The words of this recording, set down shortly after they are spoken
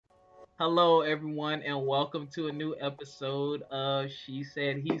Hello, everyone, and welcome to a new episode of She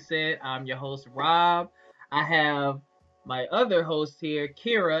Said, He Said. I'm your host, Rob. I have my other host here,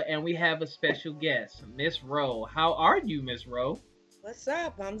 Kira, and we have a special guest, Miss Rowe. How are you, Miss Rowe? What's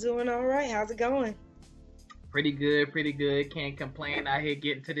up? I'm doing all right. How's it going? Pretty good, pretty good. Can't complain out here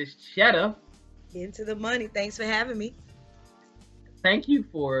getting to this cheddar. Getting to the money. Thanks for having me. Thank you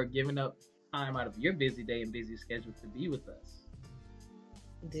for giving up time out of your busy day and busy schedule to be with us.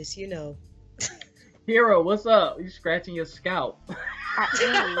 This you know. Kira, what's up? You scratching your scalp? I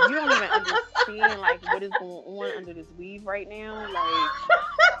am. You don't even understand like what is going on under this weave right now.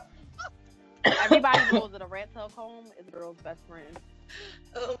 Like everybody knows that a rat tail comb is a girl's best friend.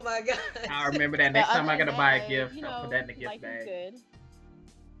 Oh my god. I remember that next time I gotta buy a gift, I'll put that in the gift life bag. is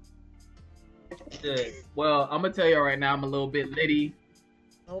good. Good. Well, I'm gonna tell you right now, I'm a little bit litty.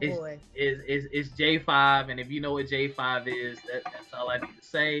 Oh It's, boy. it's J5, and if you know what J5 is, that's all I need to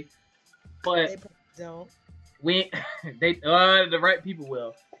say. They But probably don't. we, the right people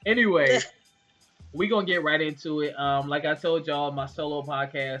will. Anyway, we gonna get right into it. Like I told y'all, my solo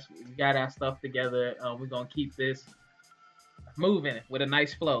podcast, we got our stuff together. We're gonna keep this moving with a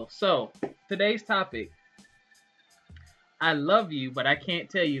nice flow. So today's topic. I love you, but I can't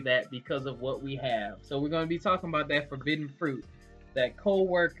tell you that because of what we have. So we're going to be talking about that forbidden fruit, that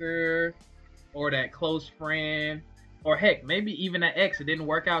coworker, or that close friend, or heck, maybe even that ex. It didn't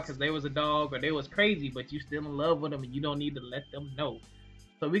work out because they was a dog or they was crazy, but you still in love with them and you don't need to let them know.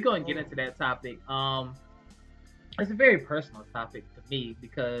 So we're going to get into that topic. It's a very personal topic to me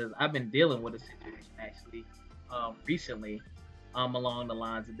because I've been dealing with a situation actually recently along the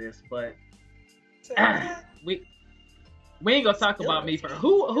lines of this, but we ain't gonna talk about me first.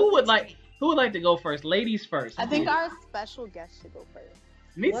 Who would like to go first? Ladies first. I think our special guest should go first.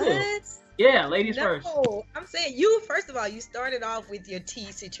 Me too. What? Yeah, ladies No, first. I'm saying you. First of all, you started off with your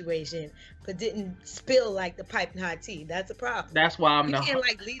tea situation, but didn't spill like the piping hot tea. That's a problem. That's why I'm You the. can't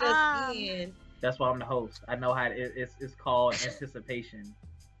like lead us in. That's why I'm the host. I know how it's called anticipation.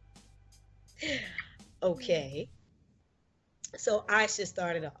 Okay. So I should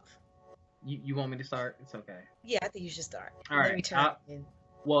start it off. You want me to start? It's okay. Yeah, I think you should start. All Let right. me turn it in.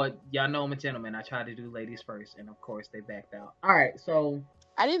 Well, y'all know I'm a gentleman. I try to do ladies first, and of course they backed out. All right. So,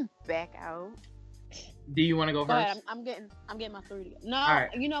 I didn't back out. do you want to go Go first? ahead. I'm getting my story together. No, right.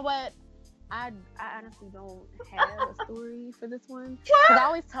 you know what? I honestly don't have a story for this one because I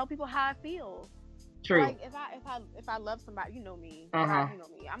always tell people how I feel. True. Like if I love somebody, you know me. Uh-huh. You know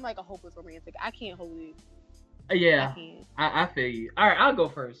me. I'm like a hopeless romantic. I can't hold it. Yeah. I can't. I feel you. All right, I'll go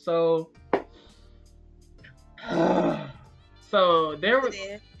first. So,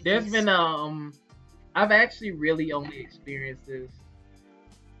 there's been I've actually really only experienced this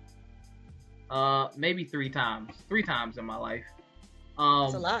maybe three times in my life.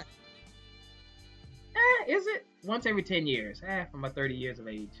 That's a lot. Is it once every 10 years? For my 30 years of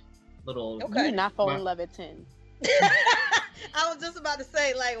age, little old. Okay. You did not fall in love at 10. I was just about to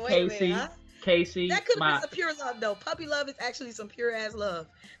say, like, wait a minute, huh? Casey, That could have been some pure love, though. Puppy love is actually some pure ass love.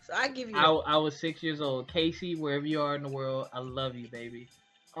 So I give you. I was 6 years old. Casey, wherever you are in the world, I love you, baby.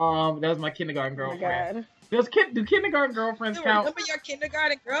 That was my kindergarten Oh my girlfriend. God. Do kindergarten girlfriends You count? remember your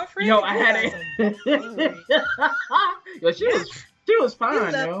kindergarten girlfriend? Yo, I had it. Yo, she was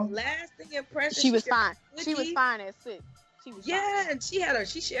fine, yo. Lasting impression. She was fine. Cookie. She was fine at 6. She was Yeah, fine. and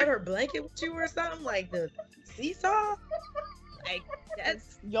she shared her blanket with you or something like the seesaw. Like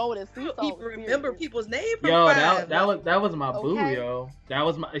that's Yo, the I seesaw. don't even was remember serious. people's names. From Yo, five. that was my boo, Okay. yo. That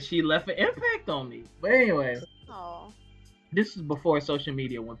was my. She left an impact on me. But anyway, Oh. this is before social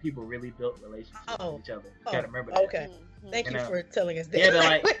media when people really built relationships Oh. with each other. You Oh, gotta remember that. okay. Mhm. Thank You you know. for telling us that. Yeah, they're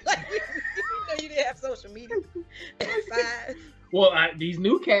like- you know you didn't have social media. Five. Well, these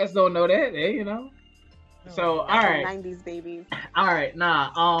new cats don't know that, you know. So, all That's right. 90s babies. All right,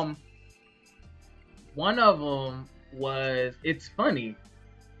 nah. One of them was. It's funny.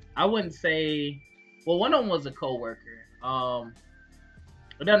 I wouldn't say. Well, one of them was a coworker.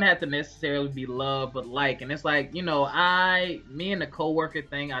 It doesn't have to necessarily be love, but like, and it's like, you know, me and the coworker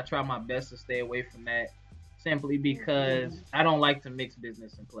thing, I try my best to stay away from that, simply because I don't like to mix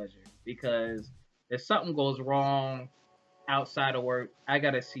business and pleasure. Because if something goes wrong outside of work, I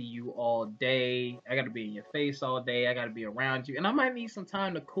gotta see you all day. I gotta be in your face all day. I gotta be around you, and I might need some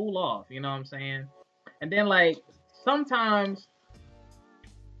time to cool off. You know what I'm saying? And then like sometimes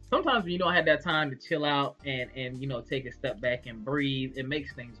when you don't have that time to chill out and you know take a step back and breathe, it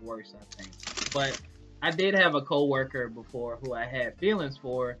makes things worse, I think. But I did have a coworker before who I had feelings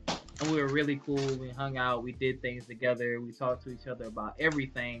for, and we were really cool. We hung out, we did things together, we talked to each other about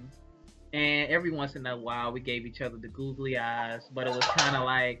everything. And every once in a while, we gave each other the googly eyes, but it was kind of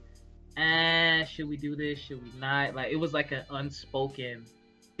like should we do this? Should we not? Like, it was like an unspoken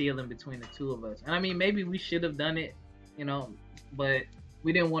feeling between the two of us. And I mean, maybe we should have done it, you know, but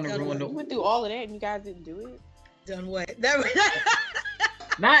we didn't want to ruin the. You went through all of that and you guys didn't do it. Done what?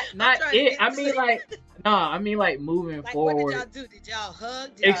 not it. I mean, like, no, I mean, like, moving forward. What did y'all do? Did y'all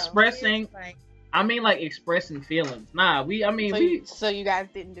hug? Did expressing. Y'all like... I mean, like, expressing feelings. Nah, So you guys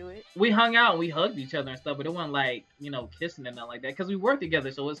didn't do it? We hung out and we hugged each other and stuff, but it wasn't like, you know, kissing and nothing like that. Because we worked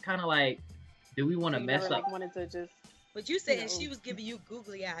together, so it's kind of like, do we want to mess never, up? Like, wanted to just. But you said she was giving you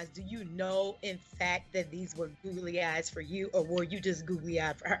googly eyes. Do you know, in fact, that these were googly eyes for you, or were you just googly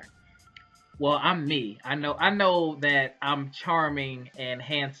eyed for her? Well, I'm me. I know that I'm charming and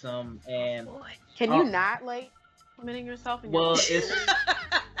handsome and. Can you not like committing yourself? Well, it's.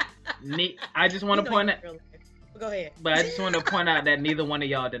 I just want to point out. Go ahead. But I just want to point out that neither one of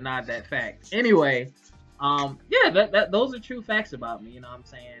y'all denied that fact. Anyway, yeah, those are true facts about me. You know what I'm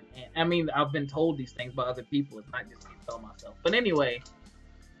saying? And, I mean, I've been told these things by other people. It's not just me telling myself. But anyway,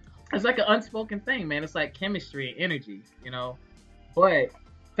 it's like an unspoken thing, man. It's like chemistry and energy, you know. But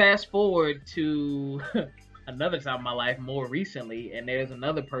fast forward to another time in my life, more recently, and there's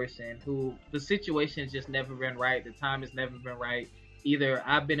another person who the situation's just never been right. The time has never been right. Either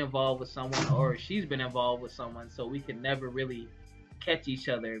I've been involved with someone or she's been involved with someone, so we could never really catch each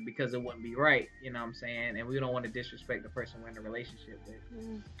other because it wouldn't be right, you know what I'm saying? And we don't want to disrespect the person we're in a relationship with.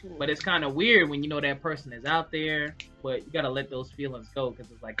 Mm-hmm. But it's kind of weird when you know that person is out there, but you got to let those feelings go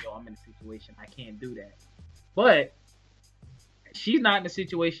because it's like, yo, I'm in a situation, I can't do that. But she's not in a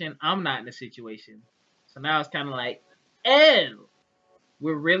situation, I'm not in a situation. So now it's kind of like,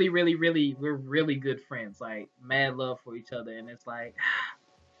 we're really good friends, like mad love for each other, and it's like,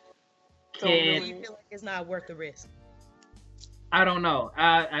 so really you feel like it's not worth the risk? I don't know.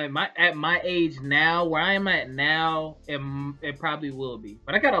 At my age now, where I am at now, it probably will be.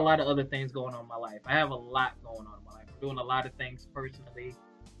 But I got a lot of other things going on in my life. I have a lot going on in my life. I'm doing a lot of things personally,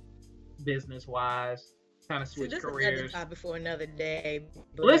 business wise. Trying to switch careers. Another topic for another day.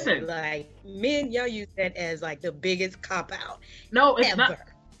 But listen, like men, y'all use that as like the biggest cop out. No, it's ever. not.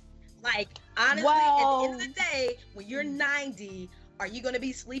 Like honestly, at the end of the day, when you're 90, are you gonna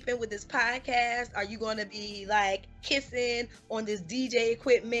be sleeping with this podcast? Are you gonna be like kissing on this DJ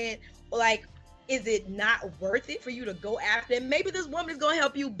equipment? Or like, is it not worth it for you to go after them? Maybe this woman is gonna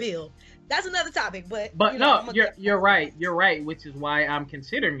help you build. That's another topic, but you know, no, you're right. You're right, which is why I'm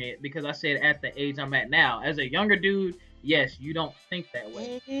considering it, because I said at the age I'm at now. As a younger dude, yes, you don't think that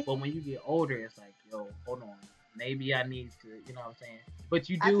way. Mm-hmm. But when you get older, it's like, yo, hold on. Maybe I need to, you know what I'm saying? But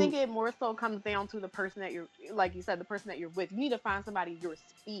you do. I think it more so comes down to the person that you're, like you said, the person that you're with. You need to find somebody your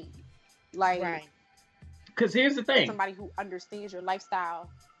speed. Like, right. Because here's the thing. Somebody who understands your lifestyle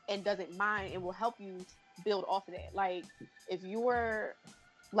and doesn't mind and will help you build off of that. Like, if you're,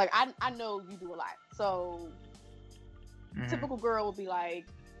 like, I know you do a lot. So, typical girl would be like,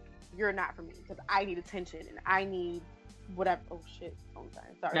 you're not for me because I need attention and I need whatever. Oh, shit. Oh,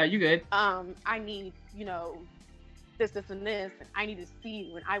 sorry. No, you good. I need, you know, this, and this, and I need to see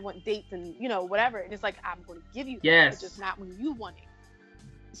you, and I want dates, and, you know, whatever. And it's like, I'm going to give you that, yes. but just not when you want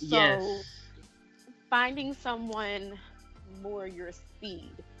it. So, yes. Finding someone more your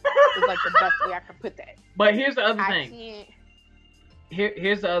speed is like the best way I could put that. But here's the other thing.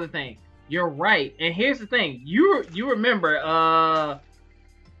 Here's the other thing. You're right. And here's the thing. You remember, I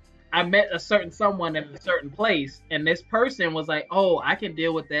met a certain someone in a certain place, and this person was like, oh, I can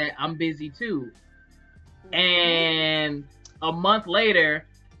deal with that. I'm busy too. And a month later,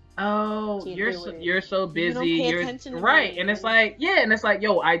 oh, you're so busy. You're right. And it's like, yeah, and it's like,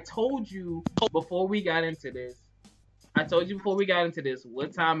 yo, I told you before we got into this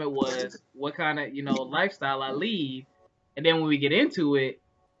what time it was, what kind of, you know, lifestyle I lead. And then when we get into it,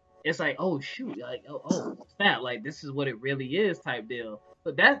 it's like, oh shoot, like, oh snap, like this is what it really is type deal.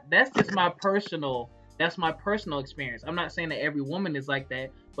 But that's just my personal experience. I'm not saying that every woman is like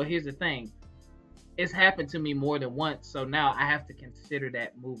that, but here's the thing. It's happened to me more than once, so now I have to consider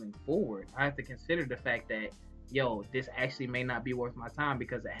that moving forward. I have to consider the fact that, yo, this actually may not be worth my time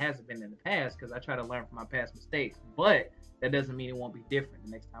because it hasn't been in the past, because I try to learn from my past mistakes. But that doesn't mean it won't be different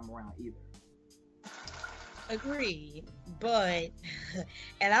the next time around either. Agreed, but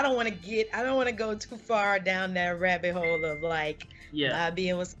and I don't want to go too far down that rabbit hole of like not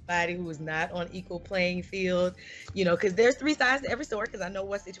being with somebody who is not on equal playing field, you know, because there's three sides to every story. Because I know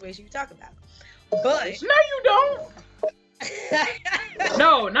what situation you talk about, but no, you don't.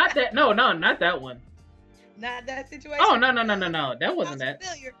 No, not that. No, not that one. Not that situation. Oh no, that wasn't that.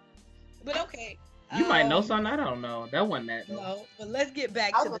 Familiar. But okay. You might know something I don't know. That wasn't that. No, but let's get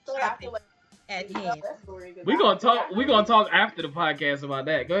back to the topic. at hand. We're gonna talk after the podcast about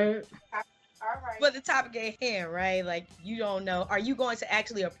that. Go ahead. All right. But the topic at hand, right? Like, you don't know. Are you going to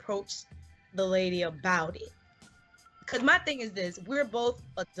actually approach the lady about it? Because my thing is this: we're both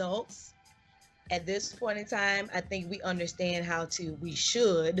adults at this point in time. I think we should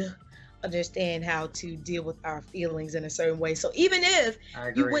understand how to deal with our feelings in a certain way. So even if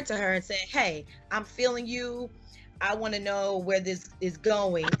you went to her and said, "Hey, I'm feeling you. I want to know where this is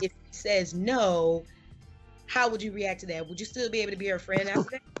going." If she says no, how would you react to that? Would you still be able to be her friend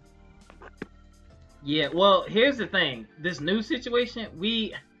after that? Yeah, well, here's the thing. This new situation,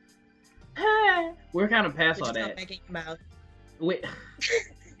 we're kind of past all that.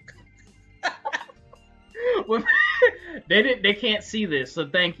 They can't see this, so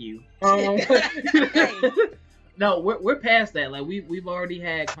thank you. No, we're past that. Like we've already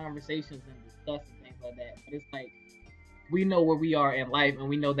had conversations and discussed and things like that. But it's like we know where we are in life, and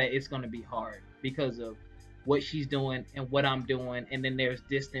we know that it's gonna be hard because of what she's doing and what I'm doing, and then there's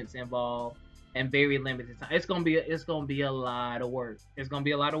distance involved and very limited time. It's gonna be a lot of work. It's gonna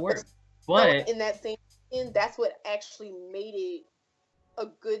be a lot of work. But in that same, that's what actually made it a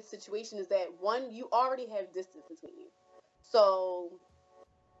good situation, is that one, you already have distance between you. So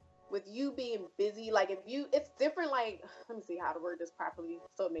with you being busy, like it's different. Like, let me see how to word this properly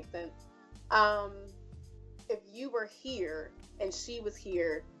so it makes sense. If you were here and she was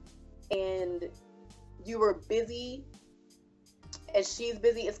here, and you were busy and she's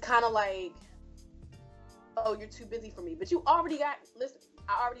busy, it's kind of like, oh, you're too busy for me. But you already listen,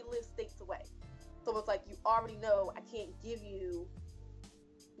 I already live states away. So it's like, you already know I can't give you,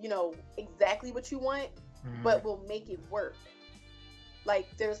 exactly what you want, but we'll make it work. Like,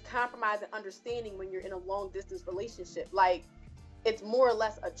 there's compromise and understanding when you're in a long distance relationship. Like, it's more or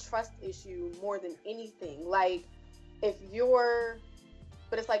less a trust issue more than anything. Like,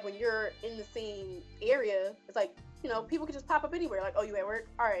 but it's like when you're in the same area, it's like, people can just pop up anywhere. Like, oh, you at work?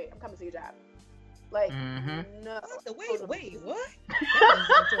 All right, I'm coming to your job. Like, no. Wait, what?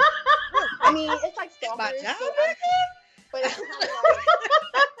 I mean, it's like stalkers. But it's kind of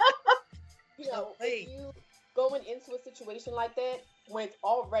like, if you going into a situation like that, when it's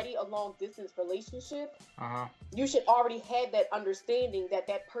already a long distance relationship, you should already have that understanding that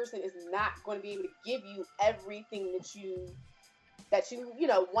that person is not going to be able to give you everything that you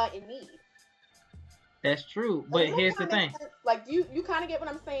want and need. That's true, but here's the thing. Like, you kind of get what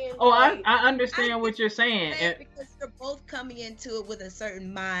I'm saying? Oh, like, I understand what you're saying. Because you're both coming into it with a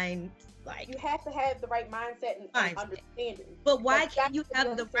certain mind. Like, you have to have the right mindset and understanding. But why can't you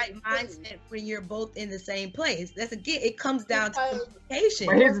have the right mindset when you're both in the same place? That's it comes down to communication.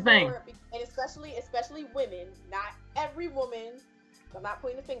 But here's the thing. And especially women, not every woman, I'm not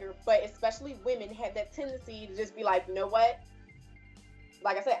pointing the finger, but especially women have that tendency to just be like, you know what?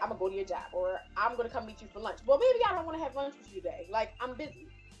 Like I said, I'm gonna go to your job, or I'm gonna come meet you for lunch. Well, maybe I don't want to have lunch with you today. Like, I'm busy.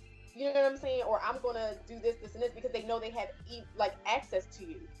 You know what I'm saying? Or I'm gonna do this, and this, because they know they have access to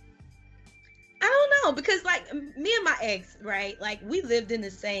you. I don't know, because like me and my ex, right? Like, we lived in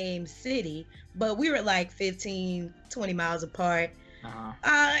the same city, but we were like 15, 20 miles apart.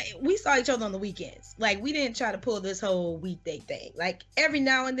 We saw each other on the weekends. Like, we didn't try to pull this whole weekday thing. Like, every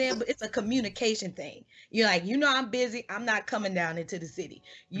now and then, but it's a communication thing. You're like, I'm busy. I'm not coming down into the city.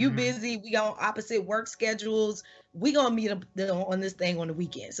 You busy. We on opposite work schedules. We gonna meet up on this thing on the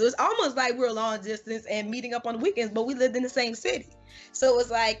weekend. So it's almost like we're long distance and meeting up on the weekends, but we lived in the same city. So it's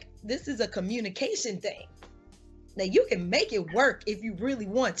like, this is a communication thing. Now, you can make it work if you really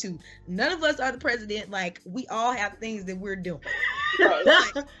want to. None of us are the president. Like, we all have things that we're doing.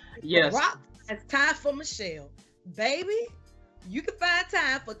 Yes. It's time for Michelle. Baby, you can find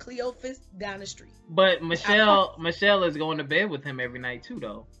time for Cleophas down the street. But Michelle is going to bed with him every night too,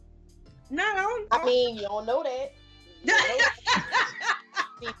 though. I mean, you don't know that.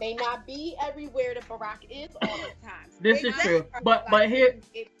 He may not be everywhere that Barack is all the time. This is true. But here,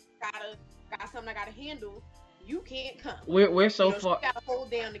 got something I gotta handle. You can't come. We're so far. She gotta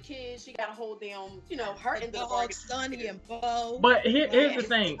hold down the kids. She gotta hold down, her and the dog, Sonny and Bo. But here's the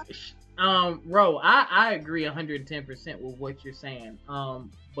thing, Ro. I agree 110% with what you're saying.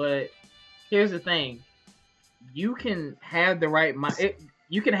 But here's the thing. You can have the right mind.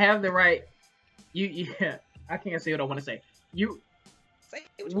 You can have the right. I can't say what I want to say.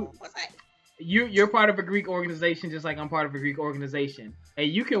 You're part of a Greek organization, just like I'm part of a Greek organization,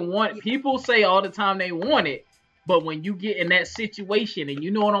 and you can want. People say all the time they want it, but when you get in that situation, and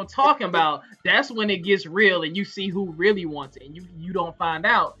you know what I'm talking about, that's when it gets real, and you see who really wants it, and you don't find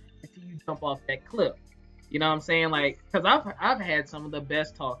out until you jump off that cliff. You know what I'm saying? Like, because I've had some of the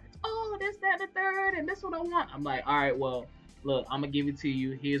best talkers. Oh, this, that, and the third, and this what I want. I'm like, all right, well, look, I'm gonna give it to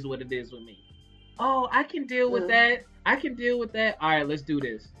you. Here's what it is with me. oh, I can deal with that. I can deal with that. All right, let's do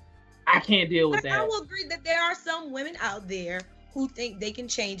this. I can't deal with that. I will agree that there are some women out there who think they can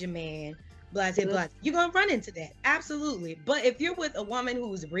change a man. Blah, blah, blah. You're going to run into that. Absolutely. But if you're with a woman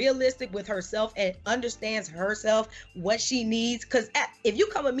who's realistic with herself and understands herself, what she needs, because if you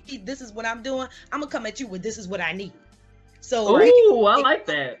come with me, this is what I'm doing, I'm going to come at you with this is what I need. So, ooh, I like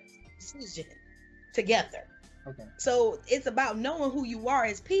that. Decision together. Okay. So it's about knowing who you are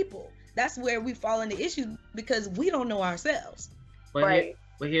as people. That's where we fall into issues because we don't know ourselves. But right.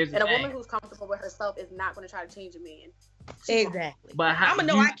 But here's the thing. thing. A woman who's comfortable with herself is not going to try to change a man. Exactly. But I'm gonna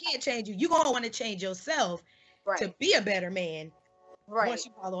know I can't change you. You're gonna want to change yourself to be a better man. Right. Once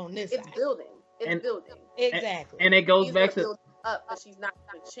you follow on this, it's side. Building. It's building. Exactly. And it goes she's back to build up, but she's not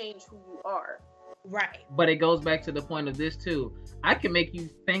going to change who you are. Right. But it goes back to the point of this too. I can make you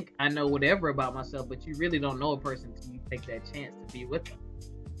think I know whatever about myself, but you really don't know a person until you take that chance to be with them.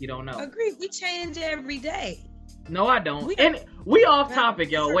 You don't know. Agree. We change every day. No, I don't. We off topic,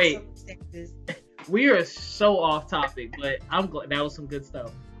 yo. Wait. We are so off topic, but I'm glad that was some good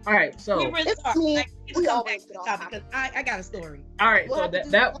stuff. All right, so we really are. We always get off topic because I got a story. All right, so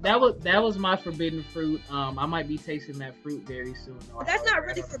that was my forbidden fruit. I might be tasting that fruit very soon. That's not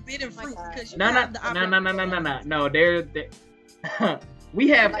really forbidden fruit because no. We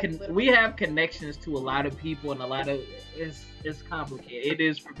have connections to a lot of people and a lot of it's complicated. It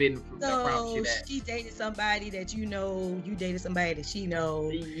is forbidden fruit. I promise you that. She dated somebody that you know. You dated somebody that she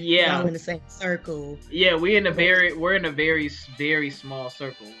knows. Yeah, all in the same circle. Yeah, we're in a very very small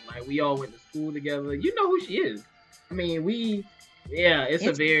circle. Like we all went to school together. You know who she is. I mean, it's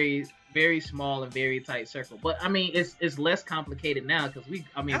a very very small and very tight circle. But I mean, it's less complicated now because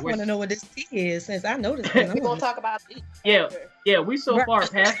I want to know what this tea is since I know this. We're gonna talk about it. Yeah, we so far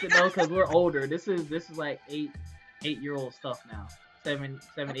past it though because we're older. This is like 8-year-old stuff now,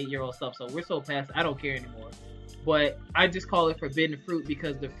 8-year-old stuff. So we're so past. I don't care anymore. But I just call it forbidden fruit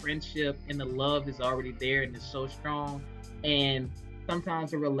because the friendship and the love is already there and it's so strong. And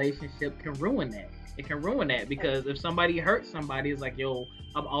sometimes a relationship can ruin that. It can ruin that because if somebody hurts somebody, it's like, yo,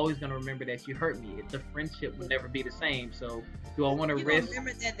 I'm always gonna remember that you hurt me. The friendship will never be the same. So do I want to risk?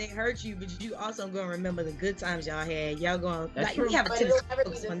 Remember that they hurt you, but you also gonna remember the good times y'all had. Y'all gonna we have a tendency to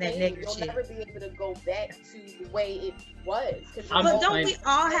focus on that negative shit. You'll never be able to go back to the way it was. But don't we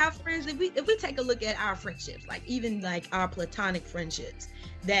all have friends? If we take a look at our friendships, like even like our platonic friendships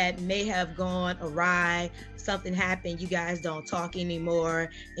that may have gone awry, something happened, you guys don't talk anymore,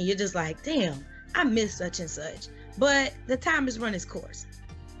 and you're just like, damn, I miss such and such. But the time has run its course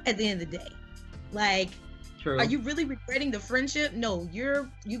at the end of the day. Like, true. Are you really regretting the friendship? No, you're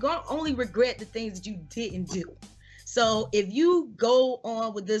gonna only regret the things that you didn't do. So if you go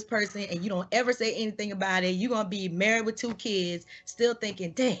on with this person and you don't ever say anything about it, you're gonna be married with 2 kids, still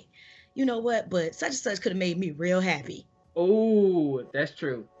thinking, dang, you know what? But such and such could have made me real happy. Oh, that's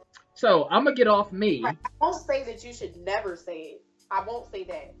true. So I'm gonna get off me. I won't say that you should never say it. I won't say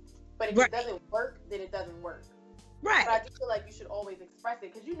that. But if it doesn't work, then it doesn't work. Right. But I do feel like you should always express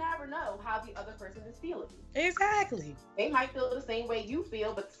it because you never know how the other person is feeling. Exactly. They might feel the same way you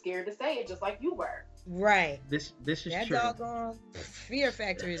feel, but scared to say it, just like you were. Right. This is that true. That doggone fear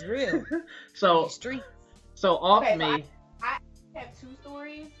factor is real. So off okay, me. I have 2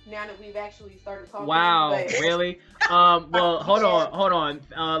 stories now that we've actually started talking. Wow, really? Well, hold on.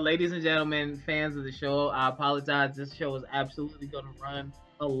 Ladies and gentlemen, fans of the show, I apologize. This show is absolutely going to run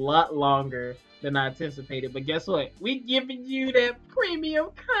a lot longer than I anticipated. But guess what? We giving you that premium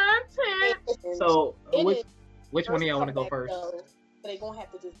content. So, which one of y'all want to go first? Though, but they gonna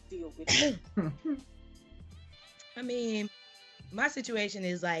have to just deal with it. I mean, my situation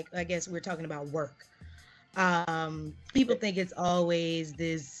is like, I guess we're talking about work. People think it's always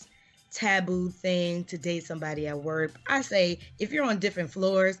this taboo thing to date somebody at work. I say, if you're on different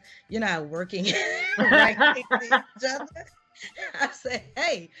floors, you're not working right next to each other. I say,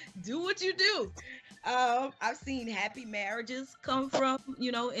 hey, do what you do. I've seen happy marriages come from,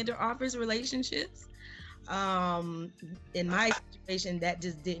 inter-office relationships. In my situation, that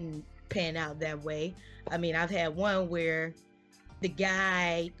just didn't pan out that way. I mean, I've had one where the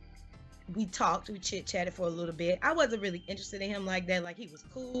guy, we chit-chatted for a little bit. I wasn't really interested in him like that. Like, he was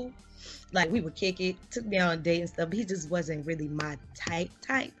cool. Like, we would kick it, took me on a date and stuff, but he just wasn't really my type.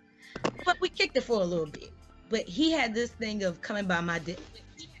 But we kicked it for a little bit. But he had this thing of coming by my dick.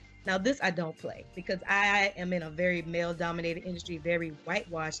 Now, this I don't play because I am in a very male-dominated industry, very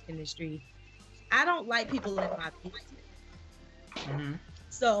whitewashed industry. I don't like people in my business. Mm-hmm.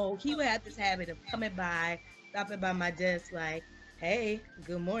 So he would have this habit of coming by, stopping by my desk like, hey,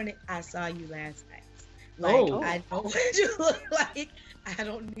 good morning. I saw you last night. Like, I know what you look like. I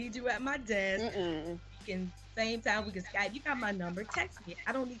don't need you at my desk. We can, same time we can Skype. You got my number. Text me.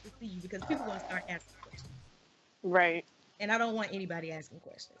 I don't need to see you because people are going to start asking questions. Right. And I don't want anybody asking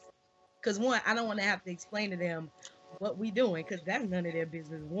questions. Because one, I don't want to have to explain to them what we doing because that's none of their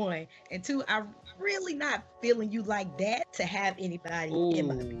business. One. And two, I'm really not feeling you like that to have anybody in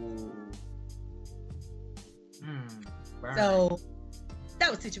my business. So that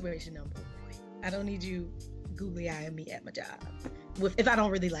was situation number one. I don't need you googly eyeing me at my job if I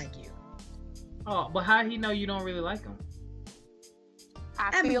don't really like you. Oh, but how he know you don't really like him?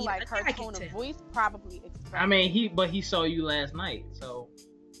 I feel like her tone of voice probably expressed. I mean, he saw you last night, so.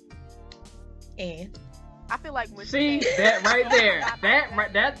 And I feel like when that right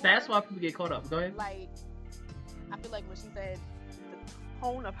there, that's why people get caught up. Go ahead. Like, I feel like when she said the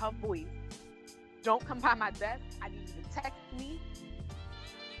tone of her voice, don't come by my desk. I need you to text me.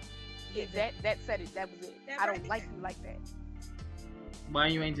 Yeah, that said it. That was it. I don't like you like that. Why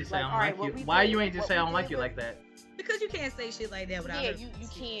you ain't just say I don't like you? Why you ain't just say I don't like you like that? Because you can't say shit like that without. Yeah, you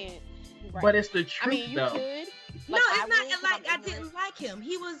can't. Right. But it's the truth, I mean, you though. could. No, it's not like I didn't like him.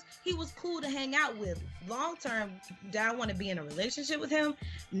 He was cool to hang out with. Long term, did I want to be in a relationship with him?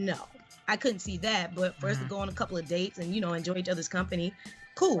 No, I couldn't see that. But for us to go on a couple of dates and enjoy each other's company,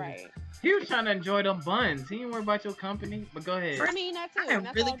 cool. Right. He was trying to enjoy them buns. He didn't worry about your company. But go ahead. I mean, that too. I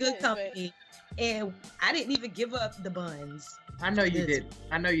have really good company, and I didn't even give up the buns. I know you did.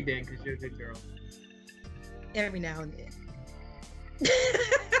 I know you didn't because you're a good girl. Every now and then.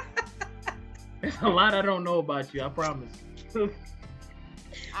 There's a lot I don't know about you. I promise.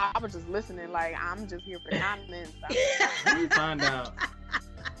 I was just listening. Like, I'm just here for comments. You find out.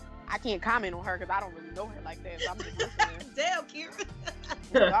 I can't comment on her because I don't really know her like that. So I'm just listening. Damn, Kira.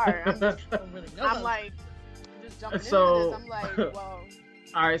 Sorry, I'm just jumping into this. I'm like, well.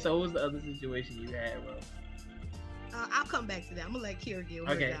 All right. So what was the other situation you had, bro? I'll come back to that. I'm gonna let Kira get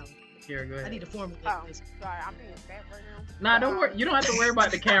hers out. Kira, go ahead. I need to formulate this. Sorry, I'm being fat right Nah, now. don't worry. You don't have to worry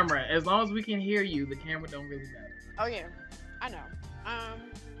about the camera. As long as we can hear you, the camera don't really matter. Oh yeah, I know.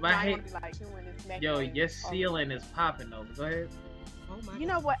 But I hate. Like, yo, your ceiling is popping though. Go ahead. Oh my God.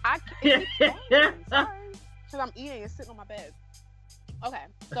 Know what? I can't. Sorry, because I'm eating and sitting on my bed. Okay,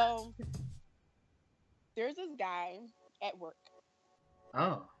 so there's this guy at work.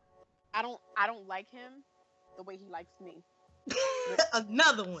 Oh. I don't like him the way he likes me.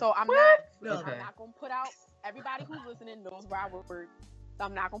 Another one. So I'm not gonna put out. Everybody who's listening knows where I work, so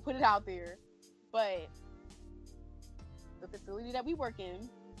I'm not gonna put it out there. But the facility that we work in,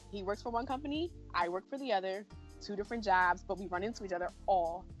 he works for one company, I work for the other, 2 different jobs, but we run into each other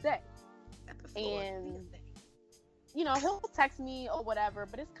all day. And he'll text me or whatever,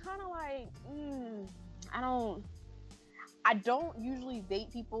 but it's kind of like I don't usually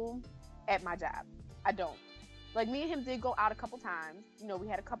date people at my job. I don't. Like, me and him did go out a couple times. We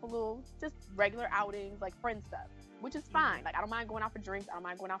had a couple little just regular outings, like friend stuff, which is fine. Like, I don't mind going out for drinks. I don't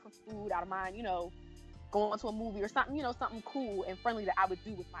mind going out for food. I don't mind, going to a movie or something, something cool and friendly that I would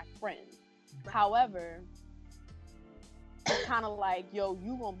do with my friends. Right. However, it's kind of like, yo,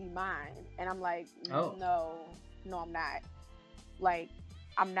 you gonna be mine. And I'm like, no, I'm not. Like,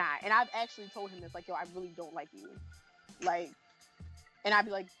 I'm not. And I've actually told him this, like, yo, I really don't like you. Like, and I'd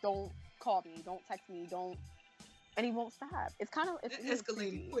be like, don't call me, don't text me, don't. And he won't stop. It's kind of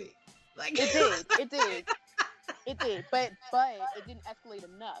escalating quick. Like it did. But it didn't escalate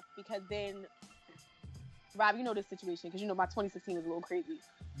enough because then, Rob, you know this situation because my 2016 was a little crazy.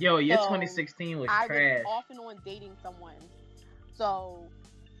 Yo, your 2016 was trash. I was off and on dating someone, so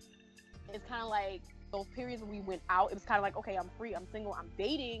it's kind of like those periods when we went out. It was kind of like, okay, I'm free, I'm single, I'm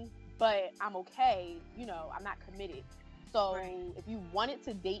dating, but I'm okay. I'm not committed. So if you wanted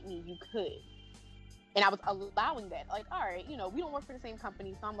to date me, you could. And I was allowing that. Like, all right, we don't work for the same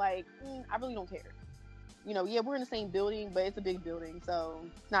company. So I'm like, I really don't care. Yeah, we're in the same building, but it's a big building. So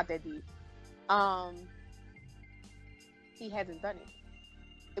it's not that deep. He hasn't done it.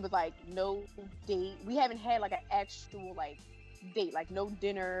 It was like, no date. We haven't had like an actual like date. Like no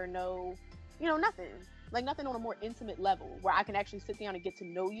dinner, no, nothing. Like nothing on a more intimate level where I can actually sit down and get to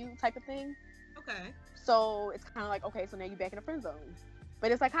know you type of thing. Okay. So it's kind of like, okay, so now you're back in the friend zone.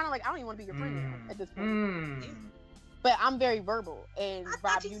 But it's like kind of like I don't even want to be your friend now at this point. But I'm very verbal, and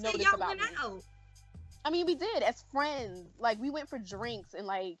Rob, you know this about me. Out. I mean, we did as friends. Like we went for drinks and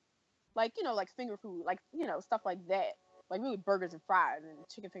like finger food, like stuff like that. Like we would burgers and fries and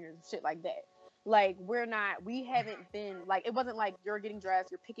chicken fingers and shit like that. Like we haven't been like it wasn't like you're getting dressed,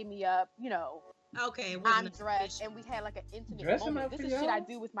 you're picking me up, Okay, I'm dressed, and we had like an intimate moment. This is shit I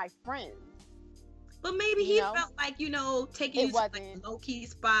do with my friends. But maybe he felt like, taking you to like a low-key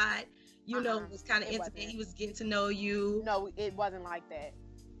spot, you know, was kind of intimate. He was getting to know you. No, it wasn't like that.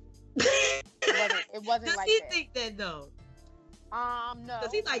 It wasn't like that. Does he think that though? No.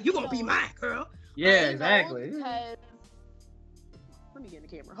 Because he's like, you gonna be my girl. Yeah, exactly. Because let me get in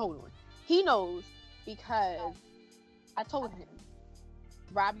the camera. Hold on. He knows because I told him,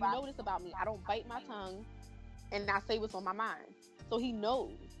 Rob, you know this about me. I don't bite my tongue, and I say what's on my mind. So he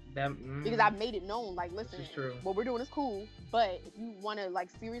knows. Because I've made it known, like, listen, what we're doing is cool, but if you want to, like,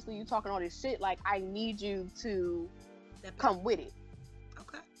 seriously, you talking all this shit, like, I need you to come with it.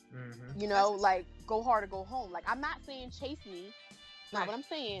 Okay. You know, like, go hard or go home. Like, I'm not saying chase me, not what I'm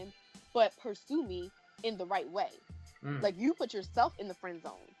saying, but pursue me in the right way. Like, you put yourself in the friend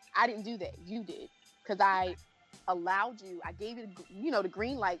zone. I didn't do that. You did. Because I allowed you, I gave you, you know, the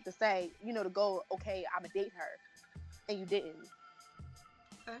green light to say, you know, to go, okay, I'm going to date her. And you didn't.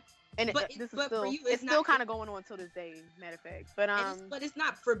 Okay. And it's still kind of going on till this day, matter of fact. But it's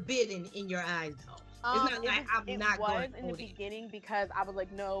not forbidden in your eyes, though. It's not like I'm not going to. It was in the beginning because I was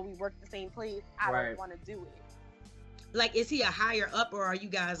like, no, we work the same place. I don't want to do it. Like, is he a higher up, or are you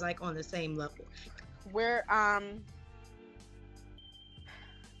guys like on the same level? We're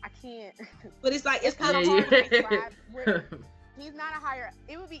I can't. But it's like it's kind of hard to describe. He's not a higher.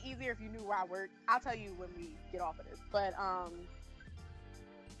 It would be easier if you knew where I work. I'll tell you when we get off of this. But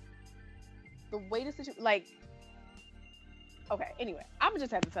the way the situation, like, okay. Anyway, I'm gonna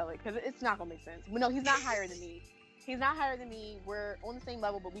just have to tell it because it's not gonna make sense. But no, he's not higher than me. He's not higher than me. We're on the same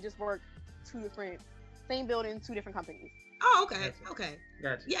level, but we just work same building, 2 different companies. Oh, okay, okay.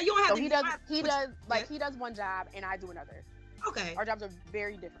 Gotcha. Yeah, you don't have so to. He does one job and I do another. Okay. Our jobs are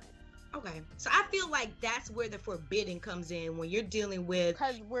very different. Okay. So I feel like that's where the forbidden comes in when you're dealing with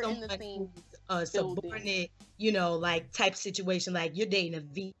because we're in the same subordinate, you know, like type situation. Like you're dating a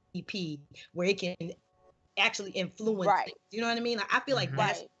VP where it can actually influence things. You know what I mean? Like I feel like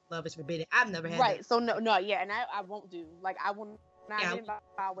that's love is forbidden. I've never had that. So no, yeah, and I won't do. Like I will not get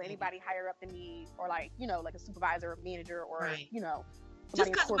involved with anybody higher up than me, or like, you know, like a supervisor or manager, or you know,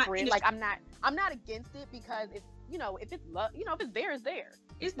 somebody in corporate. Like I'm not against it because if you know, if it's love, you know, if it's there, it's there.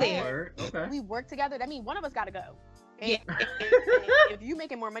 It's there. Okay. We work together. That means one of us got to go. And if you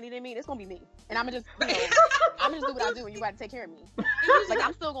making more money than me, it's gonna be me. And I'm gonna just, you know, I'm gonna just do what I do, and you got to take care of me. Like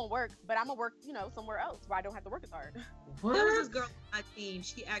I'm still gonna work, but I'm gonna work, you know, somewhere else where I don't have to work as hard. What? There was this girl on my team.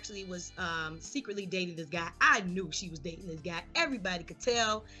 She actually was secretly dating this guy. I knew she was dating this guy. Everybody could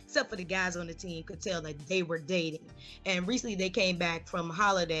tell, except for the guys on the team, could tell that they were dating. And recently they came back from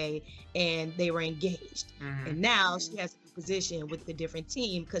holiday and they were engaged. And now she has a position with the different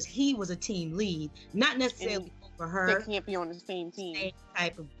team because he was a team lead, not necessarily for her. They can't be on the same team. Same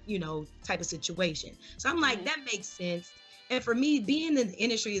type of situation. So I'm like, that makes sense. And for me, being in the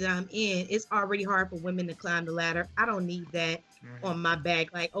industry that I'm in, it's already hard for women to climb the ladder. I don't need that on my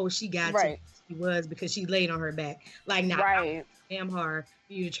back. Like, oh, she got to she was because she laid on her back. Like, now, it's damn hard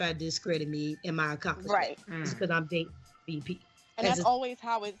for you to try to discredit me and my accomplishment. Just because I'm dating VP. And that's always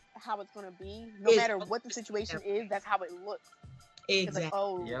how it's going to be. No matter what the situation is, that's how it looks. Exactly. It's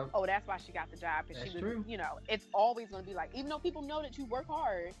like, oh, that's why she got the job. Because she was, you know, it's always going to be like, even though people know that you work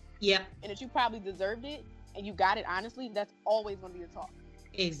hard. And that you probably deserved it. And you got it honestly, that's always going to be the talk.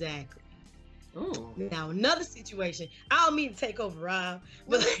 Exactly. Ooh. Now another situation. I don't mean to take over, Rob,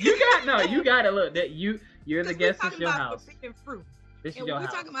 but you got to look that you're the guest. It's your house. Forbidden fruit. This is and your we're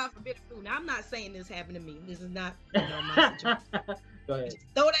house. talking about forbidden fruit. Now I'm not saying this happened to me. This is not my situation. Go ahead. Just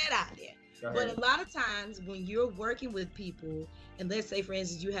throw that out there. But a lot of times when you're working with people, and let's say for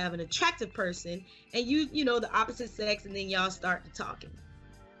instance you have an attractive person, and you know the opposite sex, and then y'all start to talking.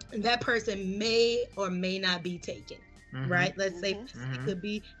 And that person may or may not be taken, right? Let's say it could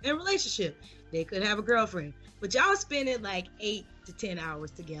be in a relationship. They could have a girlfriend, but y'all spending like 8 to 10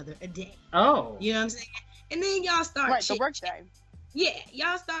 hours together a day. Oh, you know what I'm saying? And then y'all start the work day. Yeah,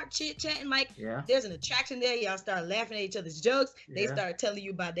 y'all start chit chatting like there's an attraction there. Y'all start laughing at each other's jokes. They start telling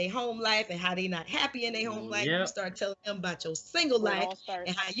you about their home life and how they not happy in their home life. You start telling them about your single life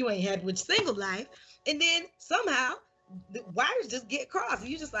and how you ain't happy with your single life. And then somehow the wires just get crossed.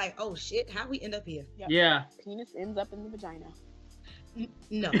 And you just like, oh shit, how we end up here? Yeah. Penis ends up in the vagina.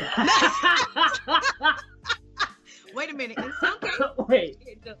 No. Wait a minute. In some cases,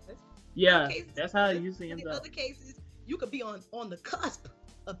 it does. Yeah, that's how it usually ends up. In other cases, you could be on the cusp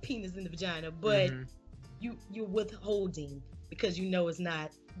of penis in the vagina, but you're withholding because you know it's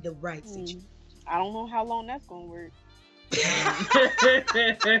not the right situation. I don't know how long that's gonna work.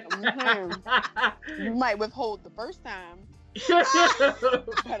 You might withhold the first time, but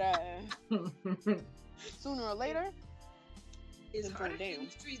sooner or later, it's harder in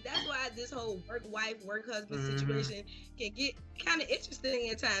the streets. That's why this whole work wife, work husband situation can get kind of interesting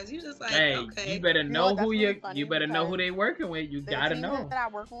at times. You just like, hey, okay, you better know who you better know who they working with. You gotta know. That I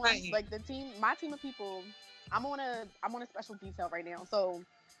work on, like my team of people. I'm on a special detail right now. So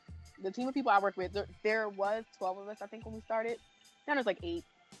the team of people I work with, there was 12 of us, I think, when we started. Now there's like 8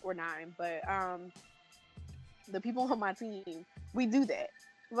 or 9, but the people on my team, we do that.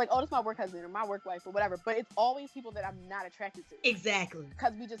 It's like, oh, this is my work husband or my work wife or whatever, but it's always people that I'm not attracted to. Exactly.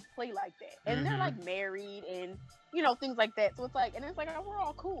 Because we just play like that. And they're like married and, you know, things like that. So it's like, and it's like, oh, we're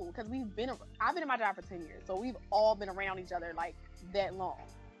all cool because I've been in my job for 10 years. So we've all been around each other like that long.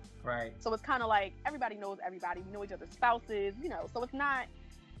 Right. So it's kind of like everybody knows everybody. We know each other's spouses, you know, so it's not,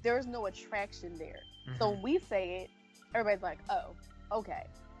 there's no attraction there. So when we say it, everybody's like, oh, okay.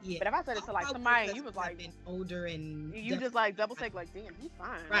 Yeah. But if I said it to like somebody, you was like older and you just like double take like, damn, he's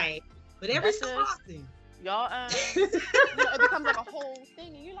fine. Right. But every so often, y'all, you know, it becomes like a whole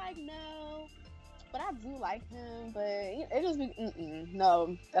thing, and you're like, no, but I do like him, but it just be,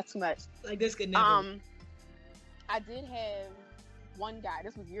 no, that's too much. Like this could never. I did have one guy.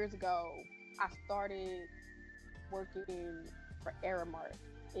 This was years ago. I started working for Aramark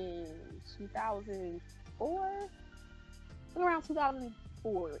in 2004, around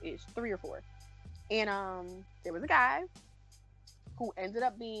 2004-ish, 3 or 4. And there was a guy who ended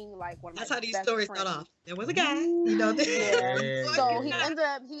up being like one of my best friends. That's how these stories start off. There was a guy, you know. So he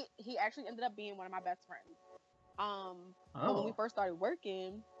actually ended up being one of my best friends. But when we first started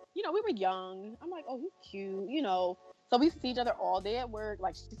working, you know, we were young. I'm like, oh, he's cute, you know. So we see each other all day at work,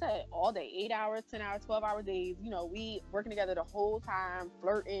 like she said, all day, 8 hours, 10 hours, 12-hour days. You know, we working together the whole time,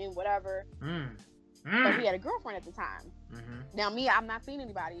 flirting, whatever. But he had a girlfriend at the time. Now me, I'm not seeing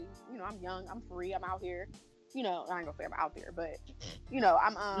anybody. You know, I'm young, I'm free, I'm out here. You know, I ain't gonna say I'm out there, but you know,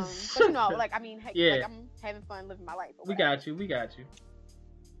 I'm but you know, like I mean, hey, yeah. Like I'm having fun living my life. We got you.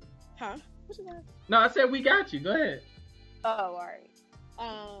 Huh? What you got? No, I said we got you. Go ahead. Oh, all right.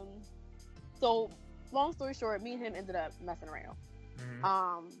 So long story short, me and him ended up messing around.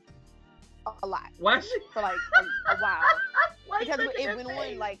 A lot. What? For like a while. Because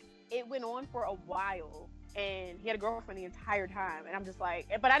it went on for a while, and he had a girlfriend the entire time, and I'm just like,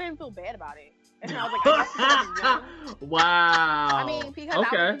 but I didn't feel bad about it. And I was like, I was young. Wow. I mean, because I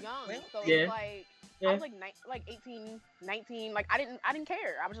was young, so it was like I was like 18, 19. Like I didn't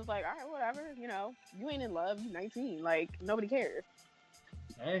care. I was just like, all right, whatever. You know, you ain't in love. You 19. Like nobody cares.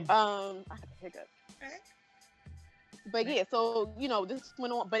 Hey. I had a hiccup. But yeah, so you know, this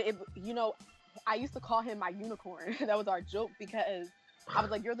went on. But you know, I used to call him my unicorn. That was our joke because I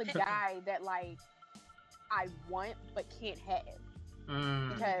was like, you're the guy that like I want but can't have.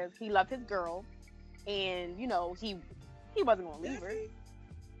 Because he loved his girl, and you know he wasn't gonna leave her.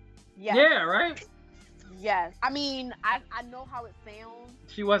 Yes. Yeah, right. Yes, I mean I know how it sounds.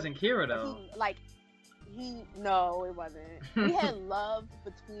 She wasn't Kira though. No, it wasn't. We had love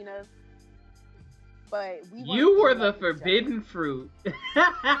between us, but we. You were the forbidden fruit.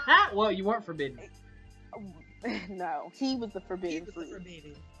 Well, you weren't forbidden. No, he was the forbidden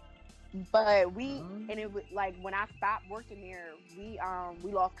fruit. But and it was like when I stopped working there,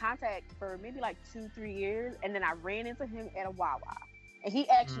 we lost contact for maybe like 2-3 years, and then I ran into him at a Wawa, and he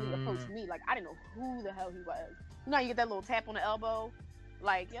actually approached me. Like I didn't know who the hell he was. You know, you get that little tap on the elbow,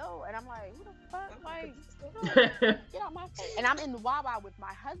 like yo, and I'm like, who the fuck, like, get out my face. And I'm in the Wawa with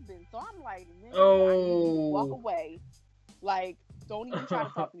my husband, so I'm like, man, I need you to walk away, like. Don't even try to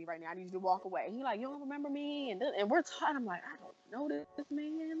talk to me right now. I need you to walk away. And he's like, you don't remember me? And we're talking. I'm like, I don't know this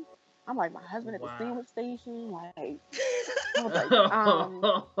man. I'm like, my husband at the sandwich station. Like, I was like,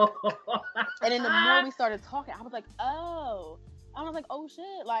 and then the more we started talking, I was like, oh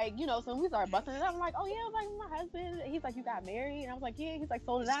shit. Like, you know, so we started busting it up. I'm like, oh yeah, I was like, my husband. He's like, you got married? And I was like, yeah. He's like,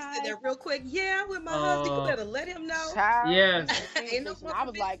 so did I. She said that real quick. Yeah, with my husband. You better let him know. Yes. I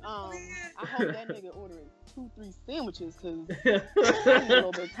was like, I hope that nigga ordering 2-3 sandwiches because I need a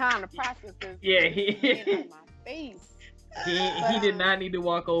little bit of time to process this. Yeah, in my face. He did not need to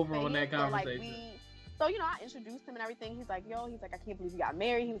walk over on that conversation. So, you know, I introduced him and everything. He's like, yo, I can't believe you got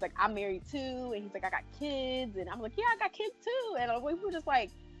married. He was like, I'm married too. And he's like, I got kids. And I'm like, yeah, I got kids too. And we were just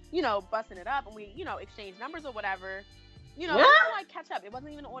like, you know, busting it up, and we, you know, exchanged numbers or whatever. You know, like catch up. It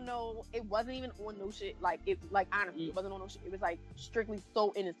wasn't even on no shit. Like honestly, it wasn't on no shit. It was like strictly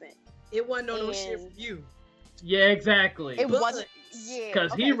so innocent. It wasn't on no shit for you. Yeah, exactly. It wasn't. Yeah,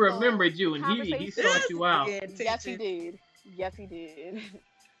 because he remembered you and he sought you out. Yes, he did.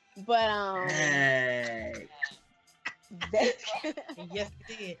 But Yes,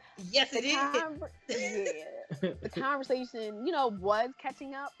 it did. Yes, it did. The conversation, was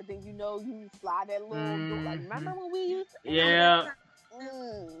catching up, but then you slide that little door. Like, remember when we used to? Yeah.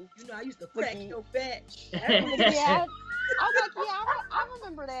 I used to crack your back. I was like, I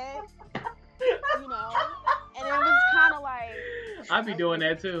remember that. And it was kind of like I'd be doing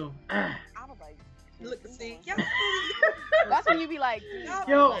that too. I was like, look, see, that's when you be like,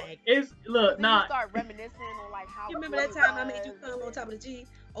 yo, it's look, you start reminiscing on like how. You remember that time I made you come on top of the G,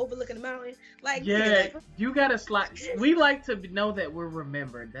 overlooking the mountain? Like, yeah, you gotta slide. We like to know that we're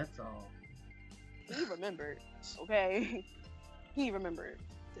remembered. That's all. He remembered, okay. He remembered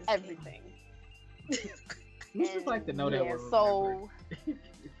everything. We just like to know that we're remembered. So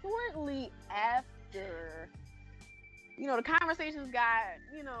shortly after, the conversations got,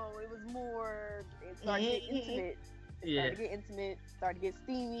 it was more, it started to get intimate. Started to get intimate, started to get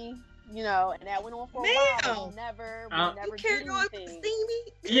steamy, and that went on for a while. We never did anything. Steamy?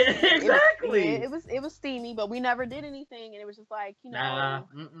 Yeah, exactly. It was steamy, but we never did anything, and it was just like, Nah.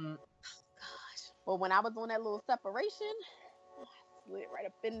 Gosh. But when I was on that little separation, I slid right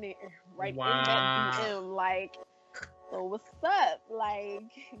up in there, in Wow. that DM, like, so what's up? Like,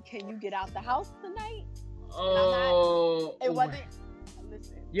 can you get out the house tonight? Oh. It wasn't.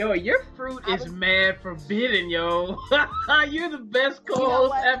 Listen. Yo, your fruit is mad forbidden, yo. You're the best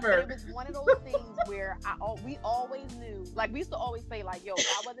co-host ever. It was one of those things where we always knew, like we used to always say, like, yo, if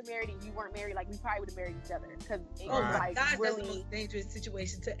I wasn't married and you weren't married, like we probably would have married each other, because it was like really, that's the most dangerous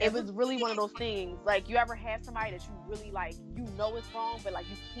situation to ever. It was really one of those things. Like, you ever have somebody that you really like, it's wrong, but like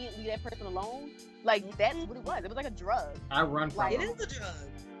you can't leave that person alone. Like that's what it was. It was like a drug. I run from it. It is a drug.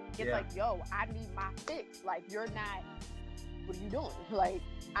 It's like, yo, I need my fix. Like, you're not. What are you doing? Like,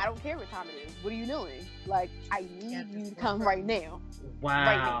 I don't care what time it is. What are you doing? Like, I need you to come right now. Wow.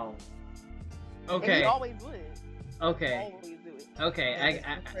 Right now. Okay. And he always would. Okay. Always do it.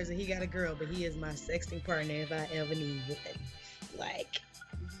 Okay. He got a girl, but he is my sexting partner if I ever need it. Like,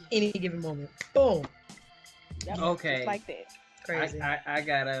 any given moment. Boom. Yep. Okay. Just like that. Crazy. I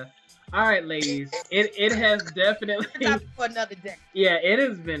gotta. All right, ladies. It has definitely. For another day. Yeah, it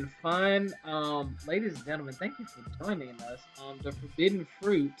has been fun. Ladies and gentlemen, thank you for joining us. The Forbidden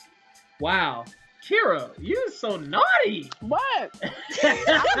Fruit. Wow. Kira, you're so naughty. What?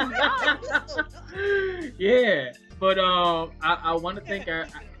 Yeah, but I want to thank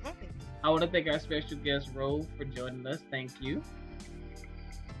our special guest Ro for joining us. Thank you.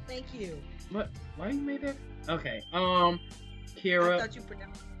 Thank you. What? Why you made that? Okay. Kira. I thought you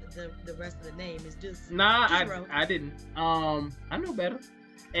pronounced the rest of the name. It's just I didn't. I know better.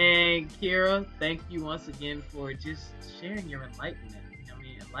 And Kira, thank you once again for just sharing your enlightenment.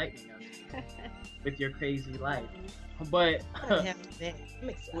 Enlightening us with your crazy life. But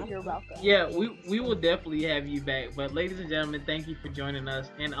you're welcome. Yeah, we will definitely have you back. But ladies and gentlemen, thank you for joining us.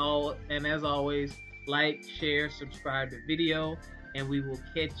 And as always, like, share, subscribe to the video, and we will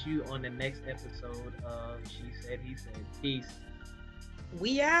catch you on the next episode of She Said, He Said. Peace.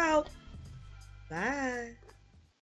 We out. Bye.